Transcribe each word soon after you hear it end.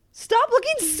Stop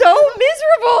looking so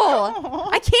miserable.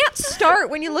 I can't start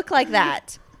when you look like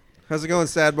that. How's it going,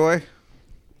 sad boy?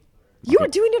 You were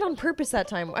doing it on purpose that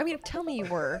time. I mean, tell me you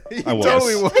were. I was.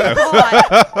 Totally was.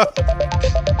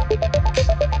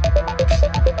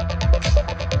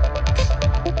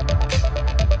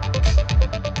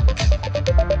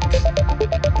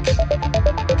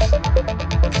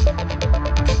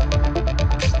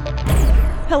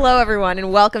 Hello, everyone,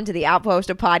 and welcome to The Outpost,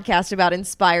 a podcast about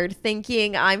inspired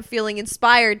thinking. I'm feeling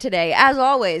inspired today. As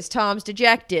always, Tom's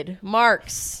dejected.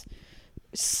 Mark's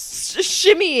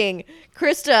shimmying.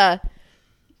 Krista,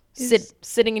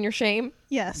 sitting in your shame?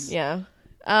 Yes. Yeah.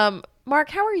 Mark,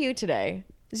 how are you today?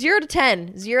 0 to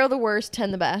 10. 0 the worst,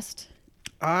 10 the best.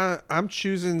 I'm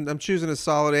choosing a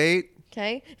solid 8.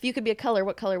 Okay. If you could be a color,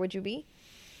 what color would you be?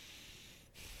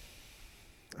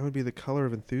 I would be the color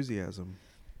of enthusiasm.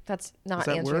 That's not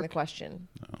that answering work? the question.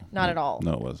 No. Not at all.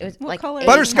 No, it wasn't. It was What like color? a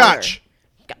Butterscotch.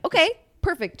 color. Okay.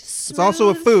 Perfect. It's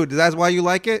also a Smooth. food. That's why you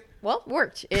like it? Well,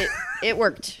 worked. It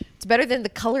worked. It's better than the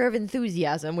color of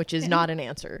enthusiasm, which is not an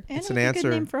answer. And It's it an was a answer.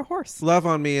 good name for a horse. Love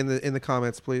on me in the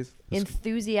comments, please.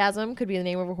 Enthusiasm could be the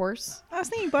name of a horse. I was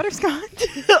thinking butterscotch.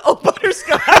 Oh,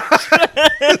 butterscotch.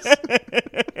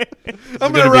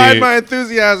 I'm gonna gonna ride be my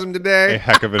enthusiasm A today.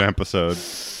 heck of an episode.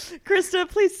 Krista,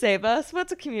 please save us.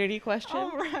 What's a community question?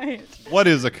 All right. What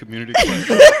is a community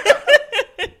question?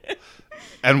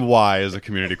 And why is a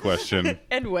community question?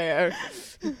 And where?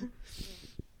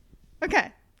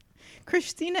 Okay.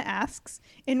 Christina asks,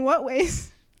 in what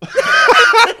ways...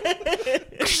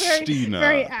 Christina.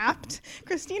 Very apt.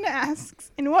 Christina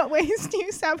asks, in what ways do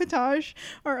you sabotage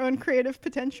our own creative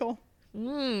potential?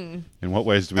 In what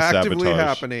ways do we Actively sabotage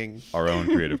happening. our own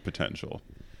creative potential?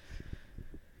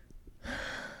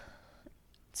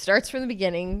 Starts from the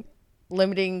beginning,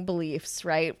 limiting beliefs,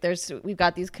 right? We've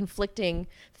got these conflicting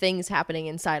things happening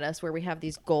inside us where we have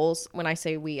these goals. When I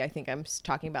say we, I think I'm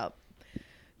talking about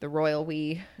the royal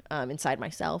we inside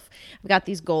myself. I've got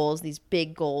these goals, these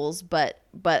big goals, but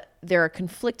there are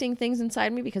conflicting things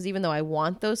inside me because even though I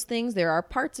want those things, there are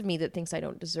parts of me that thinks I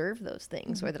don't deserve those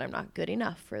things or that I'm not good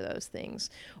enough for those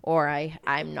things or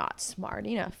I'm not smart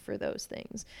enough for those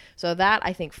things. So that,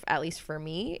 I think, at least for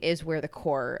me, is where the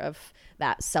core of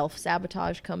that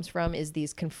self-sabotage comes from, is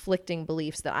these conflicting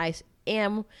beliefs that I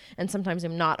am and sometimes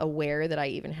am not aware that I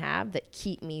even have that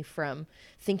keep me from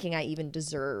thinking I even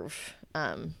deserve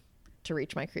to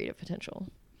reach my creative potential.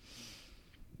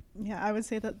 Yeah, I would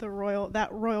say that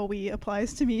royal we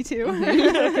applies to me too.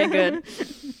 Okay, good.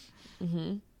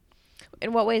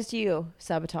 In what ways do you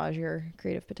sabotage your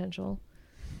creative potential?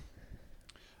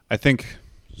 I think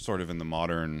sort of in the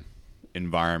modern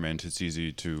environment, it's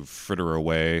easy to fritter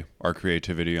away our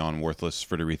creativity on worthless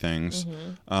frittery things.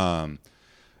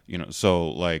 So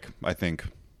like, I think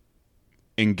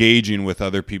engaging with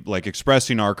other people, like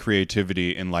expressing our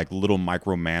creativity in like little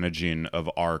micromanaging of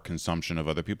our consumption of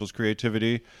other people's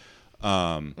creativity.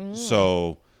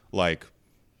 So like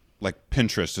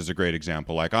Pinterest is a great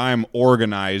example. Like I'm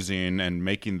organizing and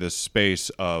making this space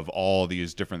of all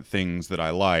these different things that I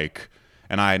like.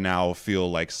 And I now feel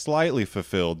like slightly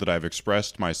fulfilled that I've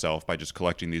expressed myself by just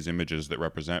collecting these images that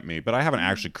represent me, but I haven't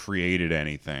actually created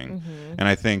anything. And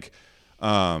I think,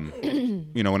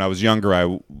 when I was younger,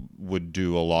 I would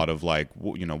do a lot of like,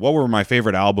 what were my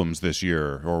favorite albums this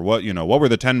year? Or what were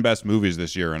the 10 best movies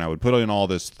this year? And I would put in all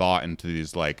this thought into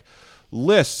these like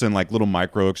lists and like little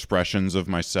micro expressions of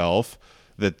myself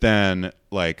that then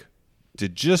like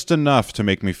did just enough to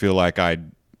make me feel like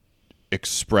I'd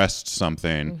expressed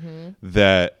something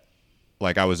that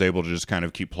like I was able to just kind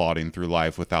of keep plodding through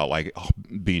life without like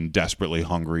being desperately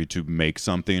hungry to make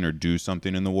something or do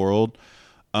something in the world.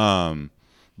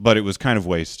 But it was kind of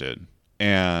wasted.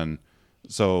 And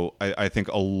so I think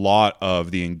a lot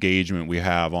of the engagement we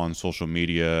have on social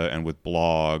media and with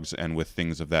blogs and with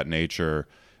things of that nature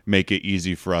make it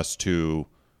easy for us to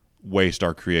waste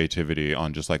our creativity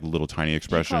on just like little tiny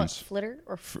expressions. Do you call it flitter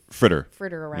or Fritter.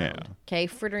 fritter around? Yeah. Okay,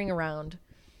 frittering around.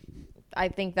 I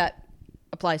think that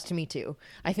applies to me too.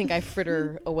 I think I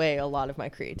fritter away a lot of my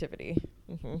creativity.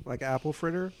 Like apple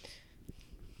fritter.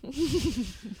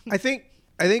 I think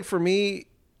for me,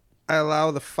 I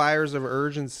allow the fires of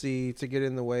urgency to get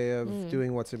in the way of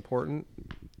doing what's important.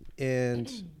 And,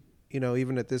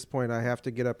 even at this point, I have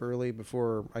to get up early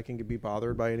before I can be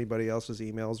bothered by anybody else's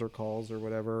emails or calls or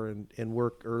whatever, and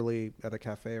work early at a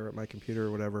cafe or at my computer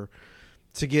or whatever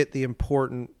to get the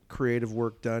important creative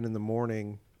work done in the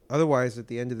morning. Otherwise, at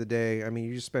the end of the day, I mean,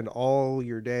 you just spend all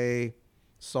your day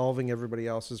solving everybody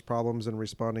else's problems and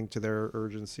responding to their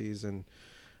urgencies. And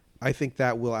I think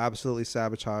that will absolutely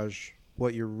sabotage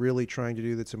what you're really trying to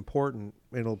do that's important,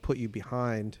 and it'll put you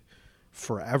behind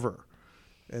forever.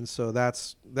 And so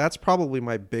that's probably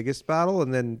my biggest battle.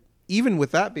 And then even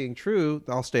with that being true,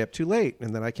 I'll stay up too late,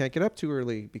 and then I can't get up too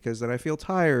early because then I feel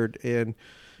tired, and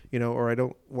or I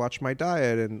don't watch my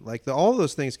diet, and like all of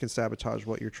those things can sabotage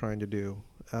what you're trying to do.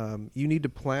 You need to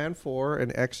plan for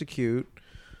and execute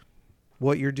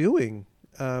what you're doing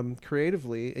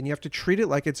creatively, and you have to treat it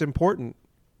like it's important.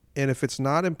 And if it's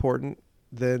not important,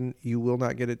 then you will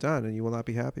not get it done, and you will not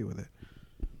be happy with it.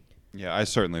 Yeah, I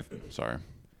certainly. Sorry.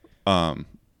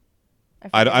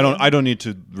 I don't need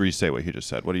to re-say what he just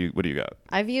said. What do you got?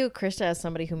 I view Krista as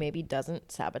somebody who maybe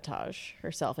doesn't sabotage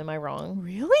herself. Am I wrong?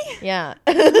 Really? Yeah.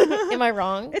 Am I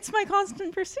wrong? It's my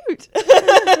constant pursuit.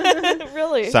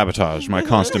 Really? Sabotage, My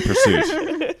Constant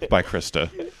Pursuit by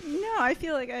Krista. No, I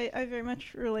feel like I very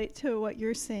much relate to what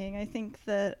you're saying. I think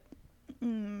that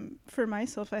for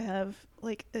myself, I have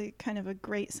like a kind of a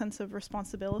great sense of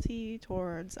responsibility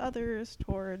towards others,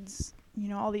 towards,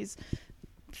 all these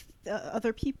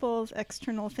other people's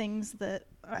external things that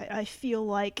I feel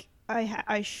like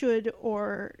I should,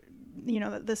 or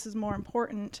that this is more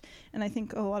important. And I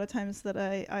think a lot of times that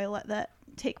I let that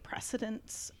take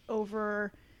precedence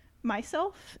over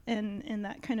myself, and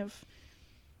that kind of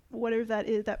whatever that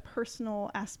is, that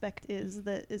personal aspect is,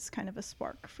 that is kind of a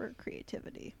spark for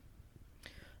creativity.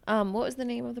 What was the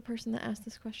name of the person that asked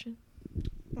this question?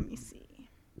 Let me see.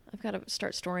 I've got to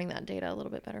start storing that data a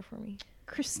little bit better for me.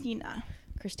 Christina.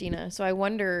 So I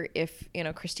wonder if,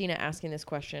 Christina asking this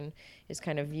question is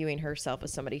kind of viewing herself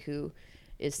as somebody who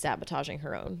is sabotaging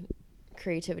her own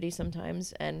creativity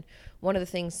sometimes. And one of the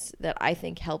things that I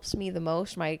think helps me the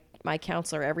most, my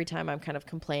counselor, every time I'm kind of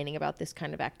complaining about this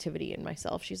kind of activity in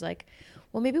myself, she's like,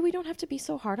 well, maybe we don't have to be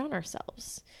so hard on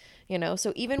ourselves.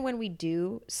 So even when we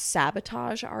do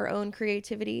sabotage our own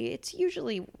creativity, it's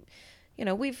usually,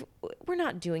 we're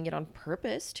not doing it on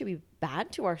purpose to be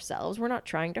bad to ourselves. We're not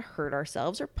trying to hurt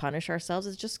ourselves or punish ourselves.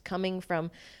 It's just coming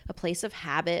from a place of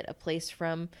habit, a place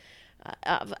from,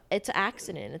 it's an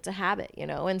accident, it's a habit,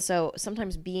 And so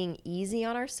sometimes being easy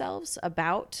on ourselves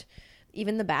about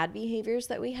even the bad behaviors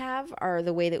that we have are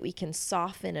the way that we can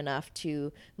soften enough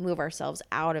to move ourselves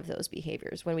out of those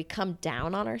behaviors. When we come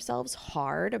down on ourselves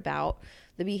hard about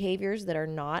the behaviors that are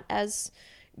not as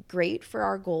great for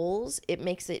our goals, it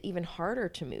makes it even harder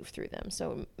to move through them.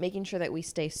 So making sure that we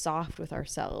stay soft with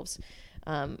ourselves,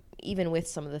 even with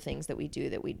some of the things that we do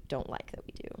that we don't like that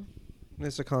we do.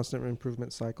 It's a constant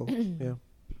improvement cycle. Yeah.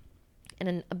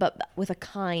 But with a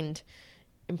kind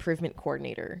improvement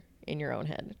coordinator in your own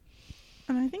head.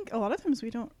 And I think a lot of times we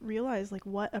don't realize like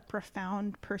what a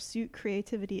profound pursuit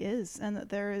creativity is, and that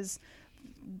there is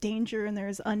danger and there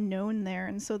is unknown there.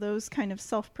 And so those kind of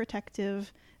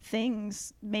self-protective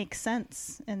things make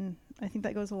sense. And I think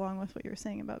that goes along with what you were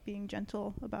saying about being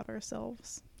gentle about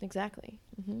ourselves. Exactly.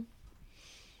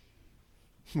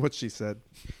 Mm-hmm. What she said.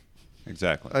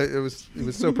 Exactly. It was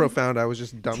so profound. I was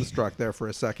just dumbstruck there for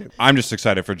a second. I'm just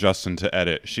excited for Justin to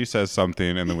edit. She says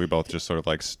something, and then we both just sort of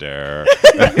like stare.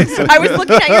 I was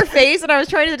looking at your face, and I was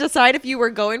trying to decide if you were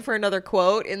going for another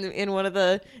quote in one of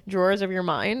the drawers of your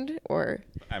mind, or.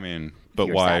 I mean, but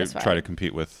you're why satisfied. try to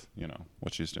compete with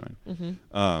what she's doing?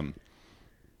 Mm-hmm.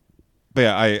 But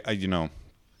yeah, I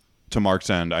to Mark's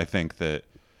end, I think that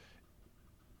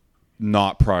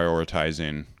not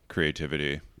prioritizing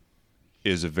creativity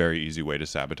is a very easy way to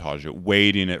sabotage it.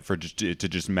 Waiting it for it to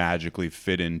just magically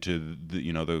fit into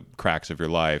the cracks of your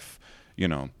life,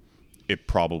 it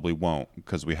probably won't,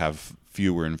 because we have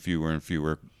fewer and fewer and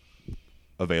fewer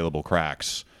available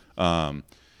cracks. And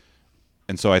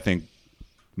so I think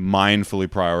mindfully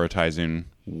prioritizing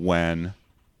when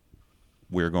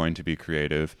we're going to be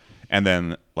creative, and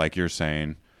then like you're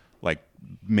saying, like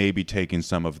maybe taking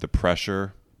some of the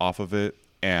pressure off of it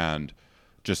and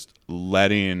just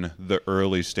letting the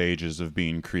early stages of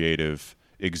being creative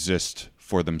exist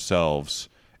for themselves,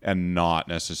 and not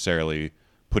necessarily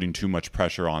putting too much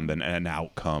pressure on an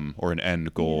outcome or an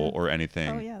end goal or anything.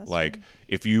 Oh, yeah, that's like true.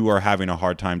 If you are having a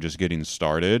hard time just getting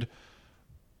started,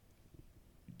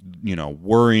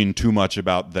 worrying too much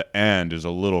about the end is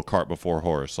a little cart before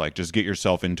horse. Like, just get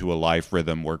yourself into a life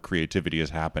rhythm where creativity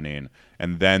is happening,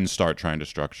 and then start trying to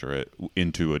structure it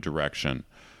into a direction.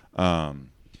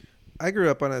 I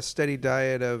grew up on a steady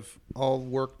diet of all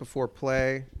work before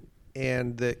play,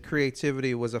 and that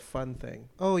creativity was a fun thing.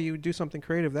 Oh, you do something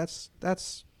creative. That's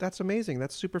amazing.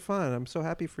 That's super fun. I'm so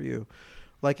happy for you.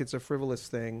 Like it's a frivolous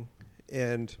thing.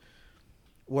 And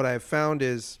what I've found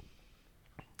is,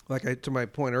 to my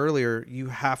point earlier, you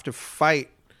have to fight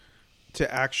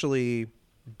to actually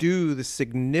do the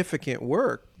significant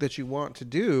work that you want to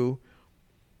do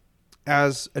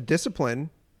as a discipline.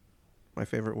 My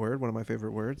favorite word, one of my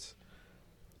favorite words.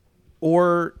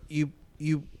 or you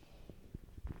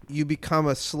become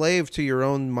a slave to your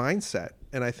own mindset.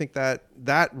 And I think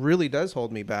that really does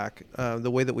hold me back, the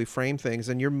way that we frame things.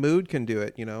 And your mood can do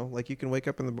it, like you can wake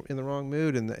up in the wrong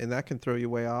mood, and that can throw you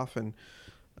way off. And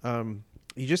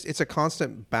it's a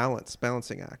constant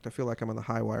balancing act. I feel like I'm on the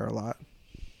high wire a lot.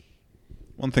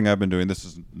 One thing I've been doing, this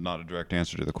is not a direct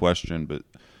answer to the question, but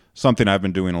something I've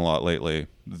been doing a lot lately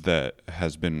that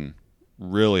has been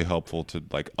really helpful to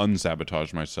like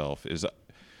unsabotage myself is,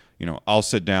 I'll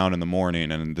sit down in the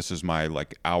morning, and this is my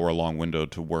like hour-long window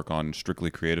to work on strictly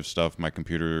creative stuff. My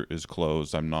computer is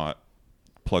closed. I'm not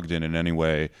plugged in any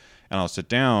way. And I'll sit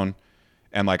down,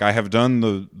 and like I have done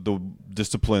the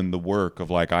discipline, the work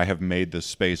of like I have made this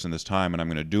space and this time, and I'm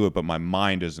going to do it, but my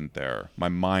mind isn't there. My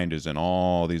mind is in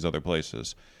all these other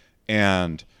places.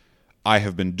 And I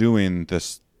have been doing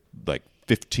this like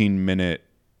 15-minute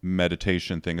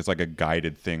meditation thing. It's like a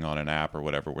guided thing on an app or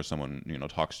whatever, where someone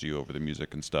talks to you over the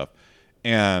music and stuff,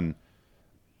 and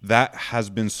that has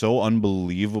been so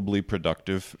unbelievably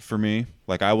productive for me.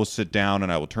 Like I will sit down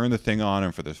and I will turn the thing on,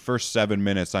 and for the first 7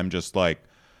 minutes I'm just like,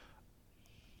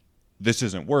 this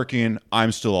isn't working.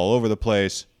 I'm still all over the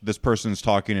place. This person's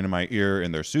talking into my ear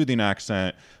in their soothing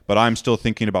accent, but I'm still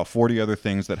thinking about 40 other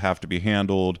things that have to be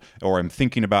handled, or I'm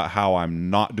thinking about how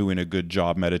I'm not doing a good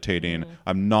job meditating. Mm-hmm.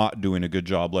 I'm not doing a good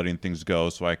job letting things go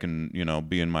so I can,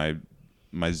 be in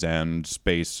my Zen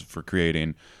space for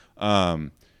creating.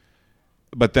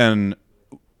 But then,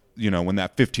 when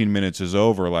that 15 minutes is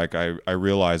over, like I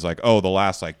realize like, oh, the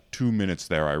last like 2 minutes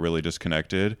there, I really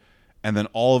disconnected. And then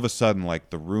all of a sudden, like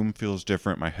the room feels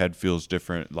different, my head feels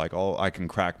different. Like I can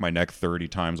crack my neck 30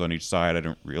 times on each side. I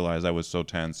didn't realize I was so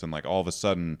tense. And like all of a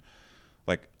sudden,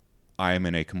 like I am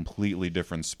in a completely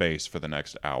different space for the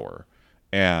next hour.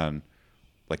 And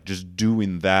like just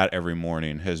doing that every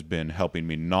morning has been helping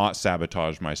me not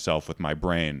sabotage myself with my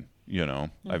brain.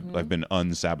 Mm-hmm. I've been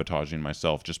unsabotaging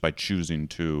myself just by choosing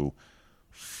to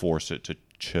force it to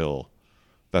chill.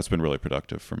 That's been really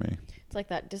productive for me. It's like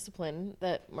that discipline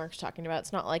that Mark's talking about.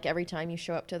 It's not like every time you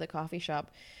show up to the coffee shop,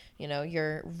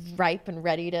 you're ripe and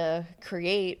ready to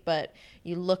create, but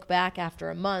you look back after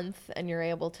a month and you're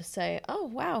able to say, oh,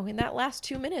 wow, in that last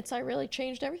 2 minutes, I really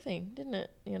changed everything, didn't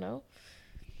it?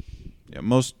 Yeah,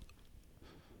 most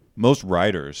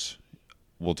writers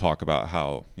will talk about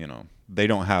how, they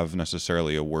don't have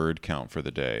necessarily a word count for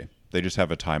the day. They just have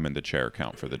a time in the chair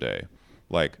count for the day.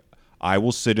 Like, I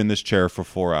will sit in this chair for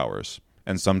 4 hours.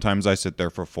 And sometimes I sit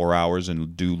there for 4 hours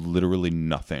and do literally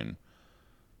nothing.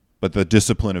 But the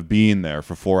discipline of being there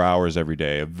for 4 hours every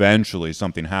day, eventually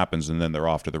something happens and then they're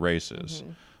off to the races.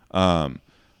 Mm-hmm.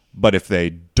 But if they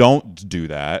don't do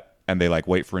that and they like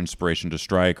wait for inspiration to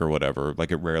strike or whatever,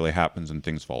 like it rarely happens and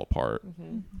things fall apart.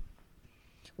 Mm-hmm.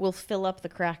 We'll fill up the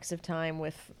cracks of time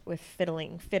with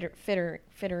frittering.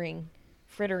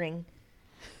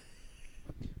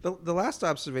 The last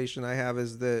observation I have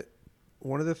is that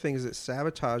one of the things that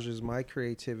sabotages my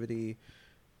creativity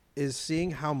is seeing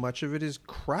how much of it is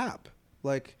crap.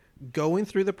 Like going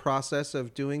through the process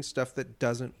of doing stuff that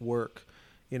doesn't work,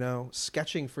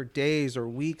 sketching for days or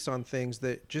weeks on things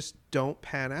that just don't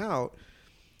pan out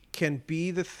can be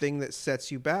the thing that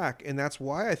sets you back. And that's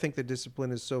why I think the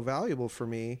discipline is so valuable for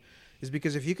me, is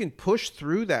because if you can push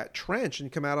through that trench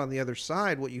and come out on the other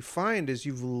side, what you find is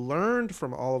you've learned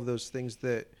from all of those things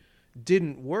that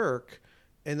didn't work,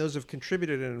 and those have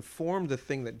contributed and informed the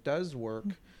thing that does work.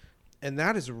 And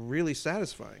that is really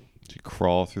satisfying. So you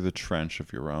crawl through the trench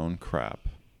of your own crap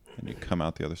and you come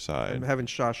out the other side. I'm having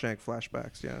Shawshank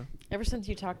flashbacks, yeah. Ever since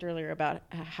you talked earlier about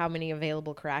how many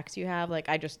available cracks you have, like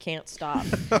I just can't stop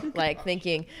like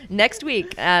thinking next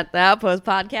week at the Outpost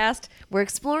podcast, we're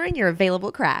exploring your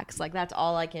available cracks. Like that's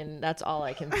all I can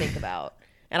think about.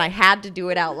 And I had to do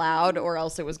it out loud, or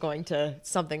else it was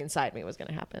something inside me was going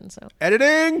to happen. So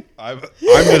editing.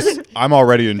 I'm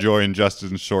already enjoying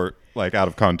Justin's short, like out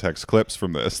of context clips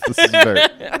from this. This is very.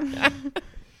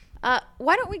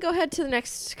 Why don't we go ahead to the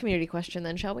next community question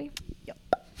then, shall we? Yep.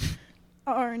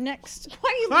 Our next. Why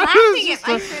are you laughing at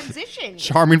my transition?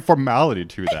 Charming formality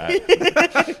to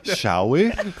that. Shall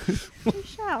we? We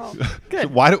shall.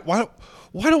 Good. Why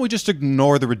don't we just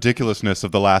ignore the ridiculousness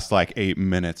of the last like 8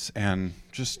 minutes and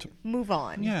just move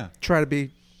on? Yeah. Try to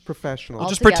be professional. We'll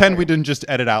just pretend we didn't just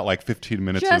edit out like 15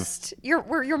 minutes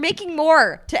you're making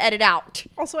more to edit out.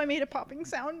 Also, I made a popping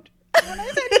sound when I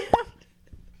said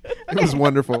okay. It was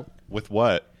wonderful. With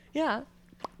what? Yeah.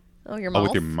 Oh, your mouth?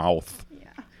 With your mouth. Yeah.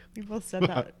 We both said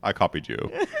that. I copied you.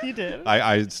 You did.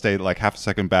 I stayed like half a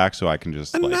second back so I can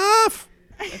just Enough!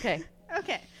 Okay.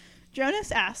 Okay.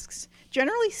 Jonas asks,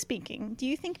 generally speaking, do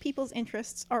you think people's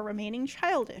interests are remaining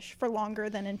childish for longer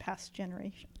than in past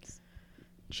generations?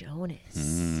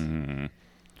 Jonas.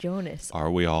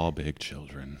 Are we all big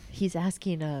children? He's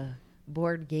asking a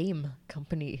board game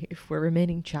company if we're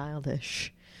remaining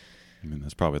childish. I mean,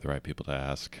 that's probably the right people to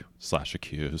ask /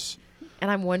 accuse.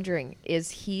 And I'm wondering,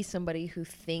 is he somebody who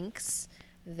thinks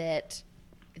that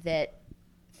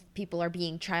people are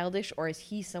being childish, or is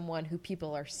he someone who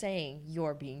people are saying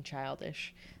you're being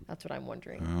childish? That's what I'm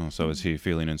wondering. Oh, so is he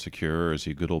feeling insecure, or is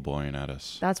he good old boying at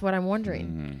us? That's what I'm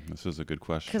wondering. This is a good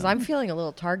question. Because I'm feeling a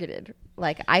little targeted.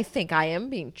 Like, I think I am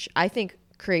being... I think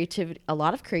creativity, a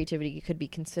lot of creativity could be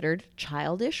considered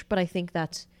childish, but I think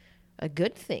that's a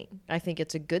good thing. I think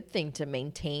it's a good thing to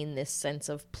maintain this sense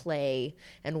of play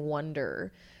and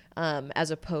wonder,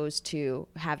 as opposed to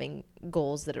having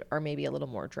goals that are maybe a little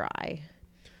more dry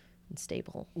and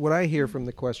stable. What I hear from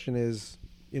the question is,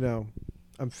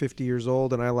 I'm 50 years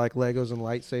old and I like Legos and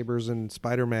lightsabers and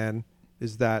Spider-Man.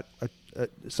 Is that a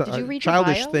Did you read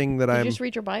childish your bio? thing that Did I'm... you just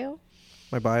read your bio?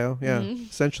 My bio? Yeah,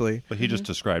 essentially. But he just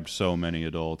described so many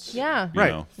adults. Yeah. You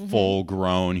Right. know,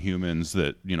 full-grown humans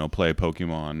that, play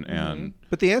Pokemon and...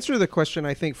 But the answer to the question,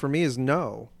 I think, for me is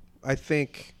no. I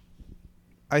think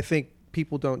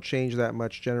people don't change that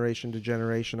much generation to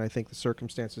generation. I think the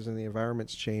circumstances and the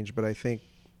environments change. But I think,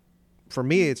 for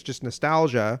me, it's just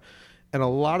nostalgia. And a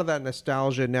lot of that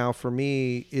nostalgia now for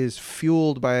me is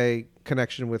fueled by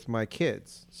connection with my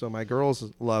kids. So my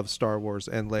girls love Star Wars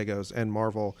and Legos and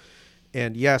Marvel.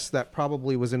 And yes, that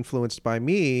probably was influenced by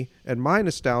me and my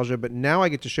nostalgia, but now I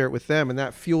get to share it with them, and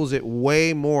that fuels it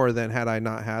way more than had I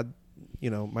not had,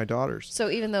 my daughters. So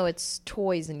even though it's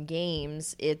toys and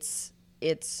games, it's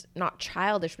not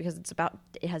childish because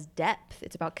it has depth.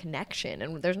 It's about connection,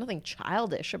 and there's nothing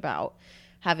childish about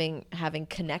having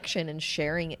connection and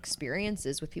sharing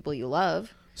experiences with people you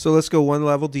love. So let's go one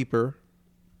level deeper.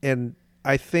 And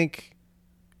I think,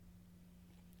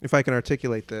 if I can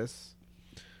articulate this,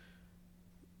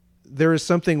 there is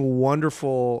something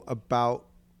wonderful about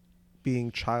being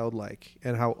childlike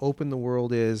and how open the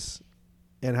world is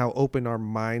and how open our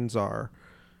minds are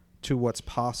to what's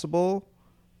possible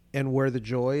and where the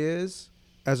joy is,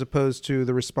 as opposed to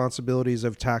the responsibilities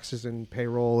of taxes and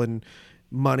payroll and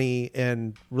money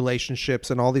and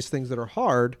relationships and all these things that are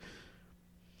hard.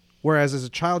 Whereas as a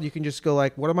child, you can just go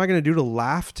like, what am I going to do to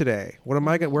laugh today? Where am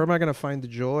I going to find the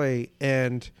joy?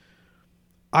 And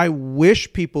I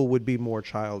wish people would be more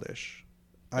childish.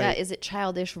 Yeah, is it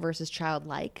childish versus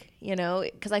childlike?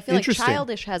 Because I feel like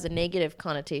childish has a negative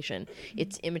connotation.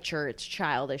 It's immature, it's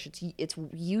childish, it's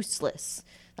useless.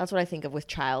 That's what I think of with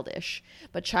childish.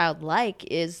 But childlike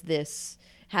is this...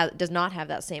 does not have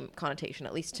that same connotation,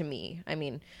 at least to me. I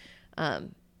mean,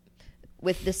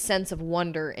 with this sense of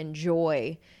wonder and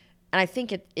joy. And I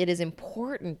think it is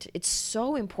important. It's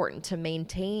so important to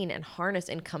maintain and harness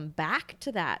and come back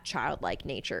to that childlike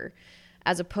nature,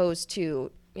 as opposed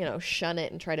to, shun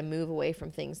it and try to move away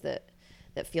from things that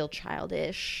feel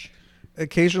childish.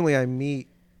 Occasionally I meet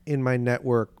in my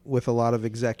network with a lot of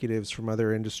executives from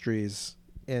other industries,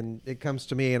 and it comes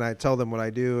to me and I tell them what I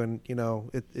do. And,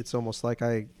 it's almost like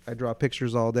I draw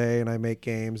pictures all day and I make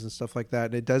games and stuff like that.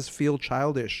 And it does feel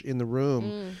childish in the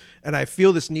room. And I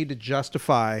feel this need to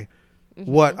justify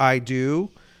what I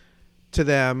do to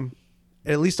them.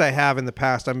 At least I have in the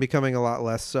past. I'm becoming a lot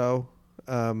less so.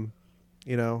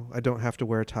 I don't have to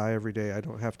wear a tie every day. I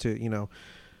don't have to,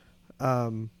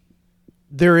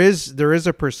 there is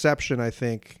a perception, I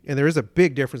think, and there is a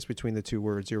big difference between the two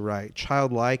words. You're right.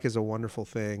 Childlike is a wonderful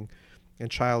thing,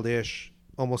 and childish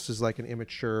almost is like an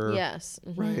immature, yes,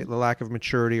 right? The lack of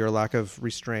maturity or lack of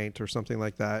restraint or something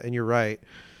like that. And you're right.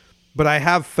 But I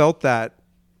have felt that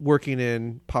working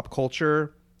in pop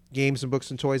culture, games and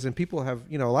books and toys, and people have,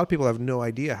 a lot of people have no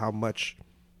idea how much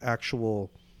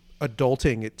actual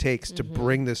adulting it takes to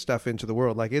bring this stuff into the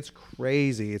world. Like, it's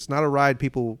crazy. It's not a ride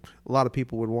a lot of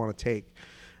people would want to take.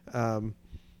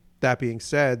 That being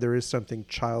said, there is something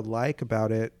childlike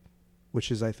about it,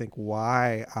 which is, I think,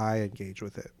 why I engage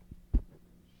with it.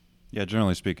 Yeah,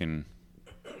 generally speaking,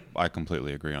 I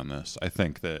completely agree on this. I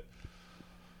think that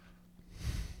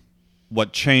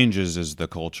what changes is the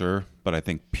culture, but I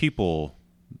think people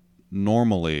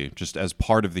normally, just as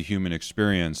part of the human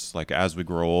experience, like as we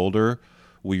grow older,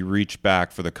 we reach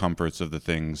back for the comforts of the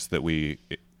things that we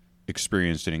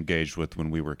experienced and engaged with when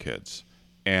we were kids.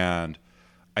 And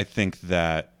I think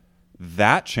that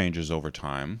changes over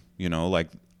time.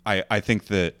 I think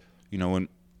that,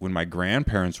 when my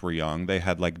grandparents were young, they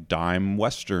had like dime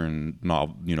Western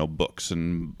books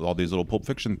and all these little Pulp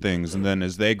Fiction things. And then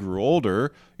as they grew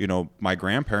older, my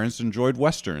grandparents enjoyed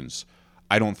Westerns.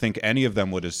 I don't think any of them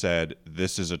would have said,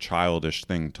 this is a childish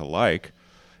thing to like.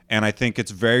 And I think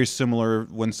it's very similar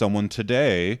when someone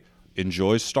today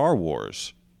enjoys Star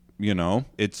Wars. You know,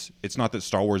 it's not that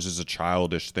Star Wars is a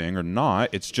childish thing or not.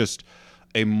 It's just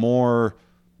a more,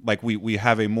 like, we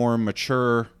have a more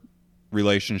mature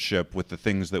relationship with the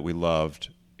things that we loved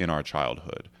in our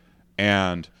childhood.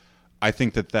 And I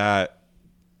think that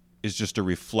is just a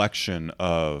reflection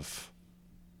of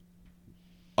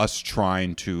us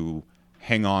trying to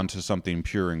hang on to something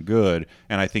pure and good.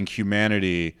 And I think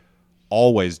humanity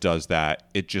always does that.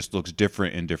 It just looks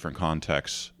different in different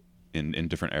contexts, in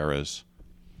different eras.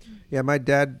 Yeah, my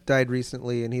dad died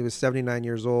recently, and he was 79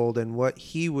 years old. And what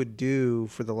he would do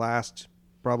for the last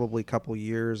probably couple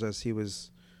years as he was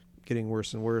getting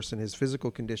worse and worse in his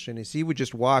physical condition is he would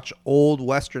just watch old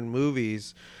Western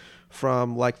movies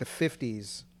from like the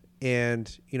 50s.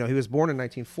 And, you know, he was born in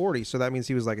 1940, so that means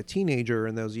he was like a teenager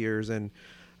in those years. And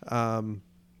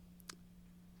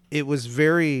it was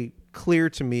very clear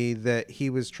to me that he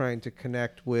was trying to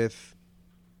connect with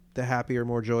the happier,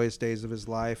 more joyous days of his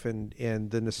life, and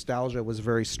the nostalgia was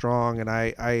very strong. And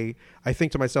I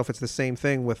think to myself, it's the same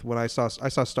thing with when I saw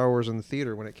Star Wars in the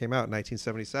theater when it came out in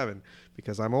 1977,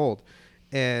 because I'm old.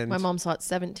 And my mom saw it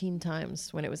 17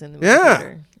 times when it was in the movie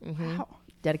theater. Mm-hmm. Wow.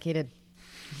 Dedicated.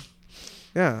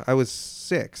 Yeah, I was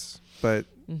 6, but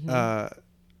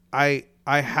I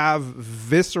have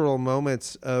visceral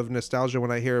moments of nostalgia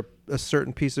when I hear a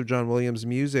certain piece of John Williams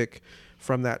music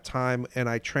from that time, and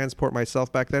I transport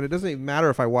myself back then. It doesn't even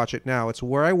matter if I watch it now. It's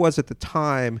where I was at the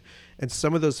time, and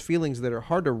some of those feelings that are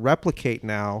hard to replicate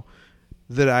now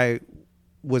that I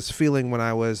was feeling when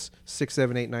I was 6,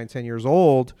 7, 8, 9, 10 years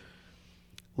old.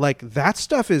 Like, that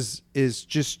stuff is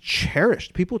just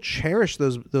cherished. People cherish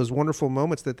those wonderful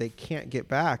moments that they can't get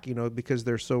back, you know, because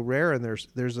they're so rare, and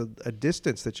there's a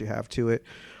distance that you have to it.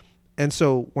 And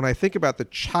so when I think about the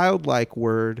childlike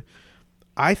word,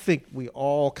 I think we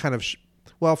all kind of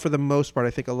well, for the most part, I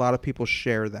think a lot of people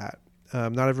share that.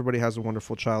 Not everybody has a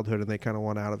wonderful childhood, and they kind of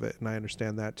want out of it, and I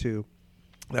understand that too.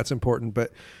 That's important.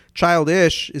 But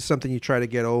childish is something you try to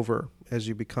get over as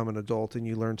you become an adult and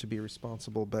you learn to be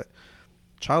responsible. But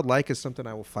childlike is something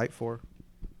I will fight for.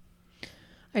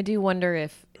 I do wonder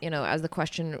if, you know, as the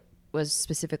question was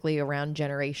specifically around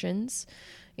generations,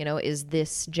 you know, is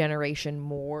this generation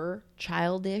more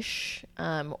childish?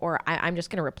 Or I'm just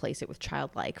going to replace it with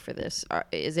childlike for this.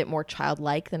 Is it more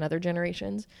childlike than other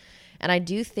generations? And I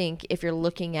do think if you're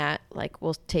looking at, like,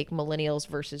 we'll take millennials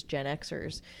versus Gen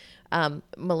Xers.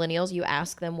 Millennials, you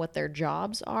ask them what their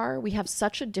jobs are. We have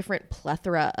such a different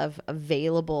plethora of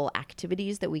available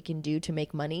activities that we can do to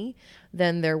make money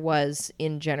than there was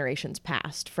in generations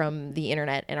past, from the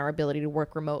internet and our ability to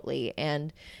work remotely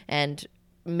and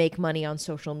make money on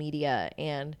social media.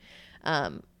 And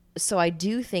so I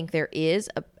do think there is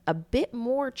a bit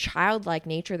more childlike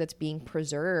nature that's being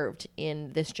preserved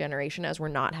in this generation, as we're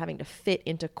not having to fit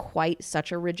into quite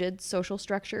such a rigid social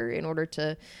structure in order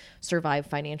to survive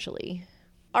financially.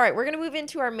 All right, we're going to move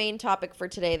into our main topic for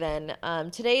today then.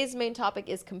 Today's main topic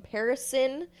is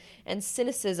comparison and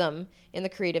cynicism in the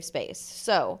creative space.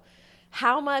 So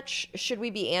how much should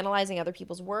we be analyzing other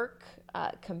people's work,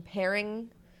 comparing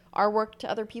our work to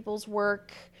other people's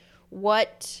work?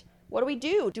 What do we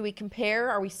do? Do we compare?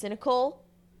 Are we cynical?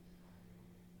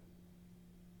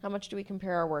 How much do we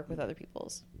compare our work with other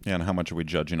people's? Yeah, and how much are we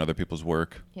judging other people's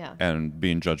work? Yeah. And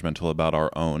being judgmental about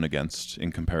our own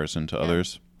in comparison to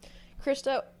others?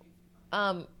 Krista,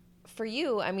 for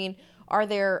you, I mean, are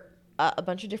there a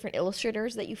bunch of different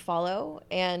illustrators that you follow,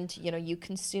 and, you know, you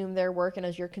consume their work, and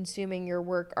as you're consuming your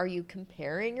work, are you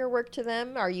comparing your work to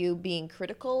them? Are you being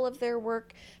critical of their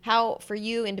work? How, for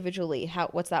you individually,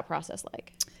 what's that process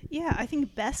like? Yeah, I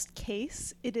think best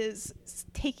case, it is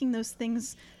taking those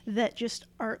things that just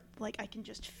are like, I can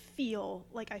just feel,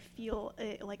 like I feel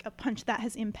like a punch that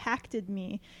has impacted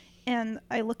me. And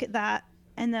I look at that,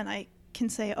 and then I can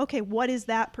say, okay, what is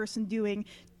that person doing?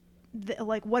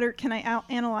 Can I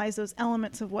analyze those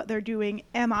elements of what they're doing?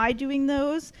 Am I doing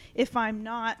those? If I'm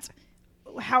not,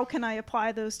 how can I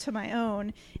apply those to my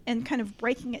own? And kind of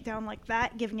breaking it down like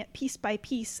that, giving it piece by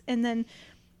piece, and then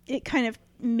it kind of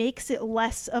makes it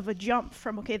less of a jump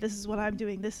from, okay, this is what I'm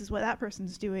doing, this is what that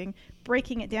person's doing,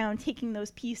 breaking it down, taking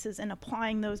those pieces and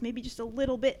applying those maybe just a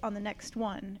little bit on the next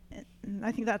one. And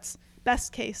I think that's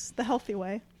best case, the healthy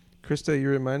way. Krista, you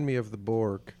remind me of the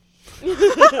Borg.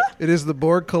 It is the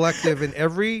Borg collective, and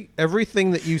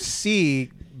everything that you see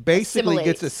basically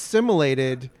gets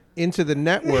assimilated into the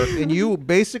network. And you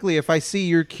basically, if I see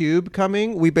your cube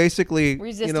coming, we basically,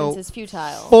 resistance is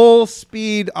futile. Full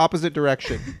speed, opposite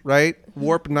direction, right?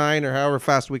 Warp 9 or however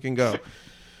fast we can go.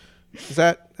 Is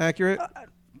that accurate?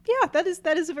 Yeah, that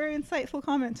is a very insightful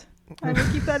comment. I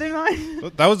will keep that in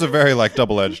mind. That was a very like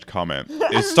double-edged comment.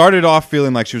 It started off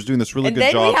feeling like she was doing this really And good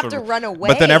then job, we have to run away.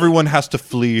 but then everyone has to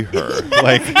flee her,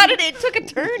 like How did it took a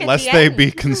turn at lest the they end.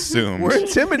 be consumed. We're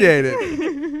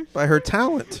intimidated by her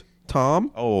talent,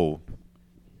 Tom. Oh,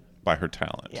 by her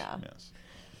talent. Yeah. Yes.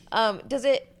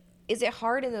 Is it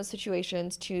hard in those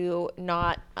situations to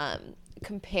not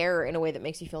compare in a way that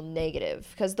makes you feel negative?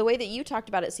 Because the way that you talked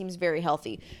about it seems very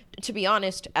healthy. To be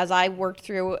honest, as I worked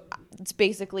through, it's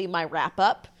basically my wrap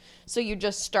up. So you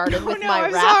just started with my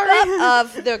I'm wrap sorry.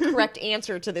 up of the correct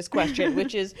answer to this question,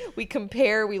 which is we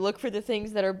compare, we look for the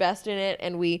things that are best in it,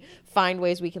 and we find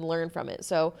ways we can learn from it.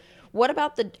 So what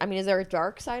about is there a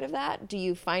dark side of that? Do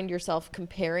you find yourself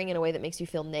comparing in a way that makes you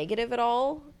feel negative at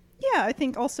all? Yeah, I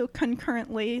think also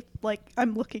concurrently, like,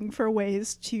 I'm looking for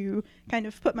ways to kind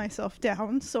of put myself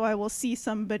down. So I will see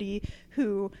somebody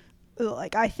who,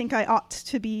 like, I think I ought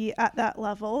to be at that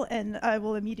level, and I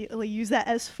will immediately use that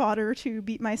as fodder to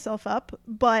beat myself up.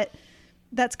 But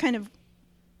that's kind of,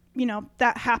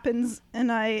 that happens,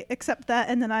 and I accept that.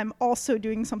 And then I'm also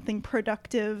doing something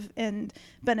productive and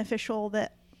beneficial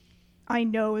that I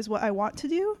know is what I want to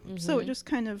do. Mm-hmm. So it just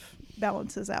kind of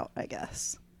balances out, I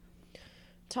guess.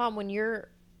 Tom, when you're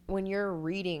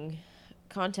reading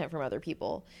content from other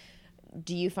people,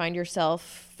 do you find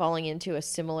yourself falling into a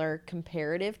similar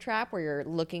comparative trap where you're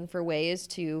looking for ways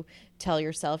to tell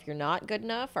yourself you're not good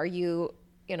enough? Are you,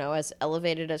 as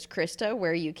elevated as Krista,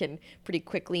 where you can pretty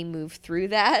quickly move through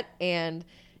that and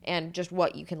just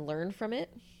what you can learn from it?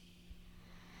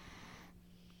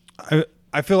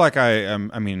 I feel like I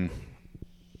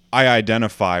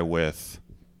identify with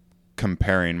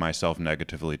comparing myself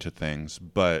negatively to things,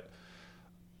 but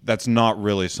that's not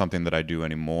really something that I do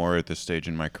anymore at this stage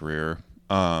in my career.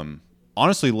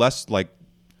 Honestly, less like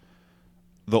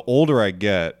the older I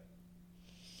get,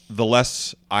 the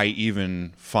less I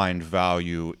even find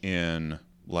value in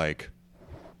like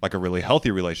a really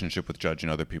healthy relationship with judging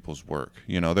other people's work.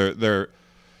 There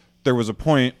was a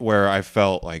point where I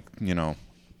felt like,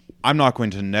 I'm not going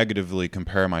to negatively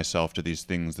compare myself to these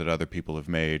things that other people have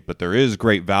made, but there is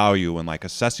great value in like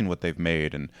assessing what they've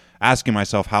made and asking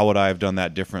myself, how would I have done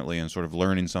that differently, and sort of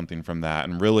learning something from that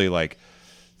and really like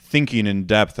thinking in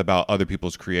depth about other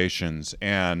people's creations.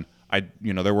 And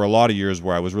there were a lot of years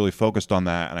where I was really focused on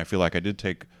that, and I feel like I did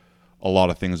take a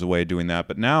lot of things away doing that.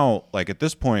 But now, like at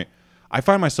this point, I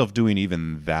find myself doing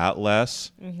even that less,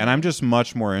 and I'm just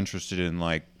much more interested in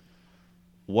like,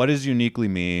 what is uniquely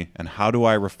me, and how do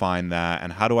I refine that,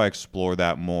 and how do I explore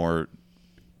that more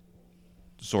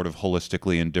sort of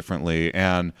holistically and differently?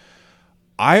 And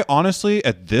I honestly,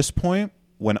 at this point,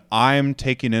 when I'm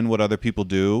taking in what other people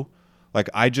do, like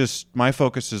my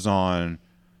focus is on,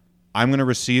 I'm going to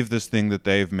receive this thing that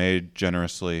they've made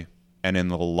generously and in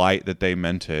the light that they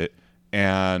meant it.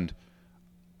 And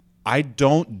I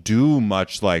don't do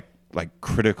much like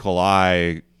critical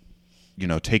eye,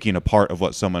 taking a part of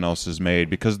what someone else has made,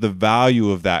 because the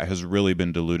value of that has really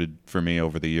been diluted for me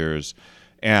over the years.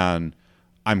 And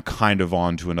I'm kind of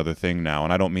on to another thing now.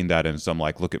 And I don't mean that in some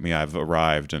like, look at me, I've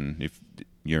arrived. And if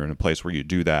you're in a place where you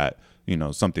do that,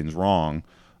 something's wrong.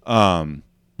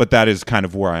 But that is kind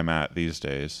of where I'm at these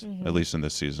days, at least in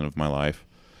this season of my life.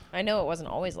 I know it wasn't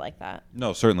always like that.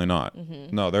 No, certainly not.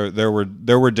 No, there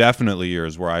were definitely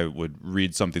years where I would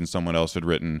read something someone else had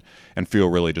written and feel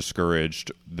really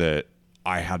discouraged that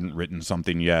I hadn't written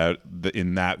something yet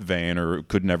in that vein, or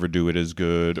could never do it as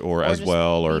good or as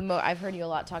well. Or I've heard you a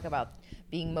lot talk about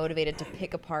being motivated to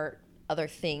pick apart other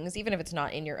things, even if it's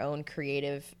not in your own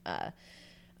creative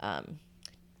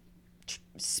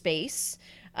space,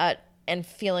 and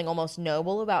feeling almost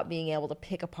noble about being able to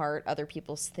pick apart other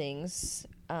people's things.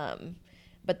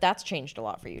 But that's changed a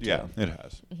lot for you too. Yeah, it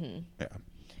has. Yeah.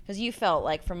 Because you felt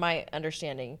like, from my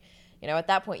understanding, at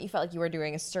that point, you felt like you were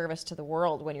doing a service to the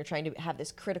world when you're trying to have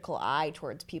this critical eye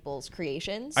towards people's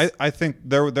creations. I think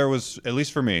there was, at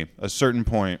least for me, a certain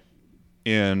point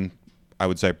in, I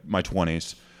would say, my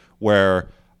 20s where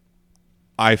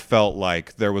I felt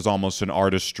like there was almost an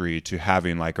artistry to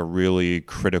having like a really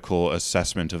critical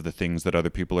assessment of the things that other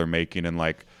people are making, and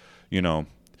like,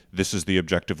 this is the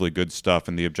objectively good stuff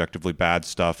and the objectively bad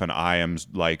stuff, and I am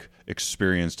like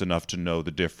experienced enough to know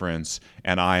the difference,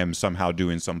 and I am somehow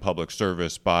doing some public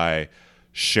service by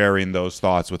sharing those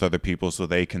thoughts with other people so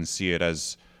they can see it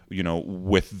as,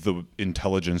 with the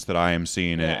intelligence that I am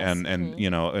seeing it. And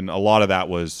and a lot of that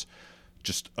was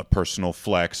just a personal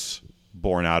flex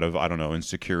born out of, I don't know,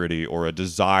 insecurity or a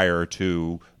desire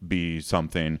to be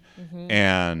something.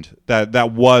 And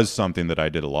that was something that I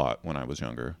did a lot when I was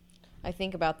younger. I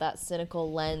think about that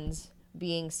cynical lens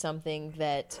being something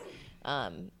that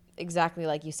exactly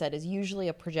like you said, is usually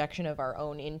a projection of our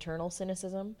own internal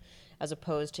cynicism as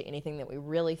opposed to anything that we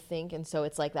really think. And so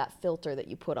it's like that filter that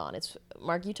you put on. It's,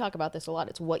 Mark, you talk about this a lot.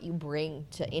 It's what you bring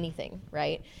to anything,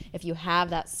 right? If you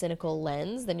have that cynical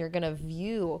lens, then you're going to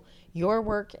view your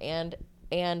work and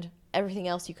everything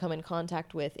else you come in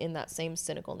contact with in that same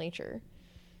cynical nature.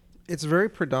 It's very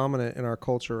predominant in our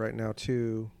culture right now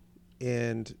too.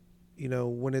 And, you know,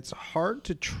 when it's hard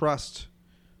to trust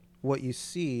what you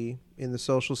see in the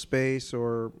social space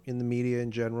or in the media in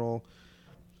general,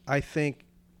 I think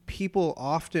people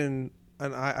often,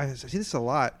 and I see this a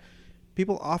lot,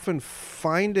 people often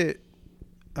find it,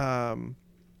 I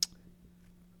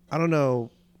don't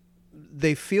know,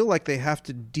 they feel like they have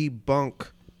to debunk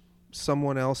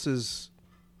someone else's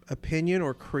opinion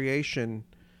or creation.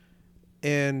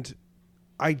 And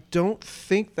I don't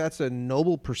think that's a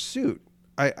noble pursuit.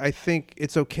 I think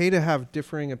it's okay to have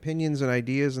differing opinions and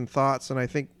ideas and thoughts. And I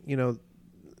think, you know,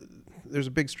 there's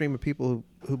a big stream of people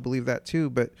who believe that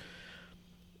too. But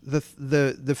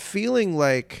the feeling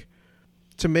like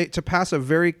to pass a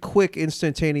very quick,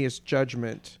 instantaneous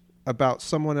judgment about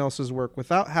someone else's work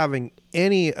without having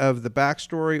any of the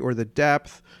backstory or the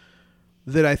depth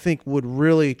that I think would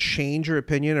really change your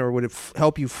opinion or would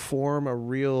help you form a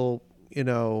real, you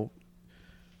know,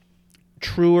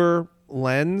 truer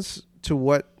lens to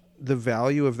what the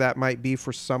value of that might be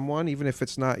for someone, even if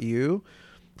it's not you.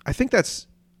 I think it's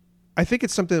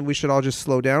something that we should all just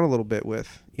slow down a little bit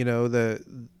with, you know,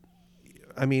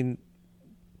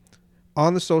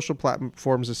 on the social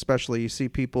platforms, especially, you see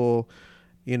people,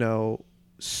 you know,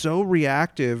 so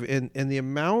reactive and the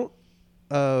amount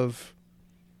of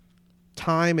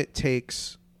time it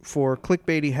takes for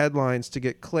clickbaity headlines to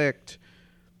get clicked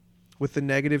with the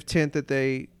negative tint that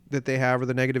they have, or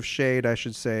the negative shade, I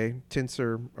should say. Tints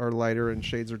are lighter and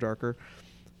shades are darker.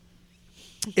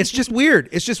 It's just weird.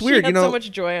 It's just weird. She had you know, so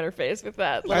much joy on her face with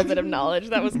that little bit of knowledge.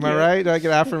 That was am cute. I right? Did I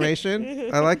get affirmation?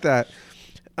 I like that.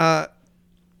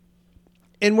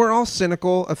 And we're all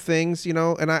cynical of things, you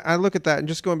know, and I look at that, and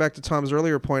just going back to Tom's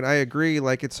earlier point, I agree.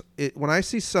 Like when I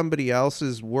see somebody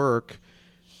else's work,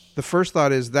 the first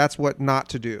thought is that's what not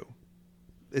to do.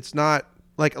 It's not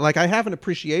like I have an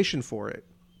appreciation for it,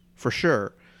 for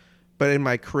sure. But in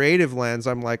my creative lens,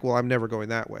 I'm like, well, I'm never going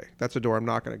that way. That's a door I'm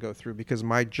not going to go through because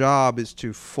my job is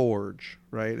to forge,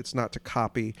 right? It's not to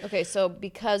copy. Okay, so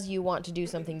because you want to do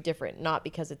something different, not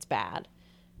because it's bad.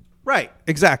 Right.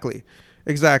 Exactly.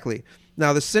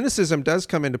 Now, the cynicism does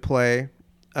come into play.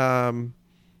 You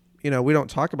know, we don't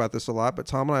talk about this a lot, but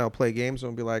Tom and I will play games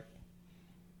and we'll be like,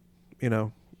 you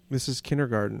know, this is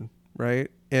kindergarten,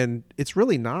 right? And it's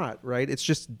really not, right? It's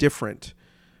just different.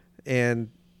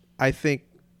 And I think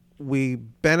we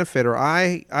benefit, or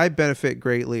I benefit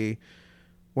greatly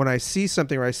when I see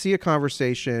something or I see a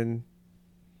conversation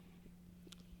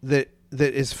that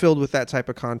is filled with that type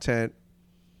of content.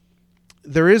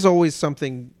 There is always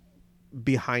something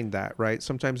behind that, right?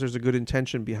 Sometimes there's a good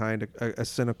intention behind a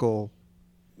cynical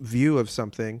view of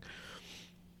something.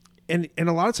 And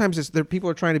a lot of times people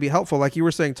are trying to be helpful. Like you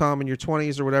were saying, Tom, in your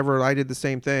 20s or whatever, I did the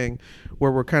same thing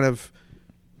where we're kind of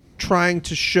trying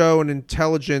to show an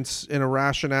intelligence and a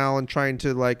rationale and trying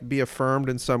to like be affirmed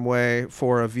in some way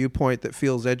for a viewpoint that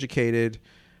feels educated,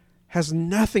 has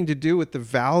nothing to do with the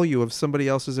value of somebody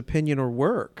else's opinion or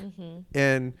work. Mm-hmm.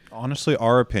 And honestly,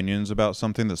 our opinions about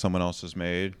something that someone else has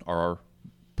made are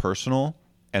personal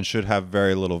and should have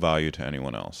very little value to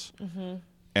anyone else. Mm-hmm.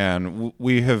 And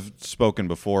we have spoken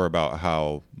before about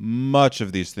how much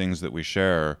of these things that we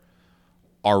share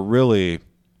are really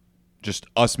just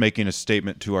us making a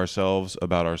statement to ourselves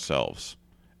about ourselves.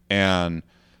 And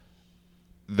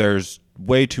there's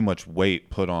way too much weight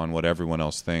put on what everyone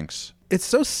else thinks. It's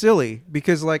so silly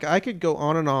because like I could go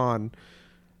on and on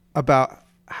about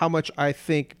how much I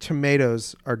think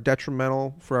tomatoes are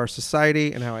detrimental for our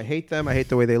society and how I hate them. I hate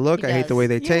the way they look. I hate the way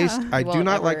they taste. I do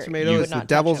not like tomatoes. It's the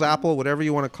devil's apple, whatever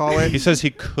you want to call it. He says he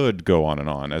could go on and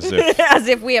on as if as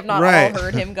if we have not all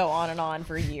heard him go on and on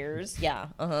for years. Yeah.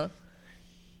 Uh-huh.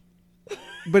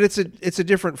 But it's a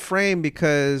different frame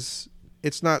because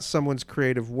it's not someone's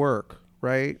creative work,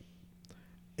 right?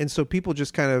 And so people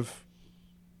just kind of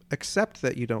accept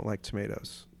that you don't like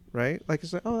tomatoes, right? Like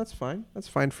it's like, oh, that's fine. That's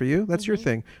fine for you. That's your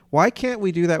thing. Why can't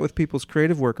we do that with people's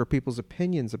creative work or people's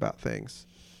opinions about things,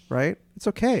 right? It's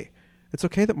okay. It's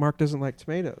okay that Mark doesn't like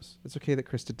tomatoes. It's okay that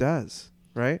Krista does,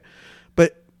 right?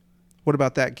 But what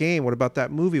about that game? What about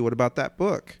that movie? What about that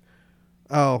book?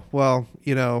 Oh, well,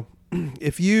 you know,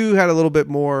 if you had a little bit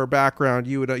more background,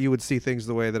 you would see things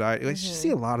the way that I see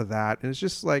a lot of that. And it's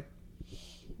just like,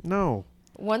 no.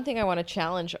 One thing I want to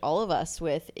challenge all of us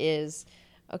with is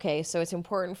Okay, so it's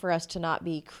important for us to not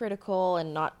be critical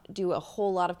and not do a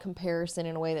whole lot of comparison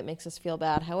in a way that makes us feel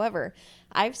bad. However,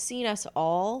 I've seen us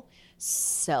all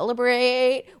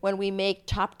celebrate when we make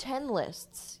top 10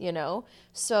 lists, you know?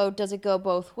 So does it go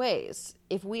both ways?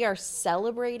 If we are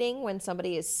celebrating when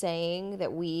somebody is saying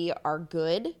that we are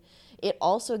good, it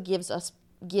also gives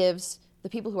the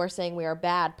people who are saying we are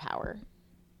bad power.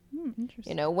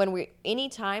 Interesting. You know,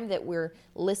 anytime that we're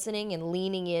listening and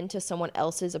leaning into someone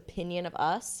else's opinion of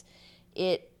us,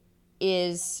 it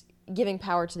is giving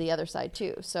power to the other side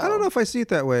too. So I don't know if I see it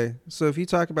that way. So if you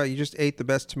talk about you just ate the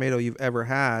best tomato you've ever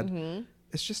had,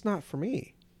 it's just not for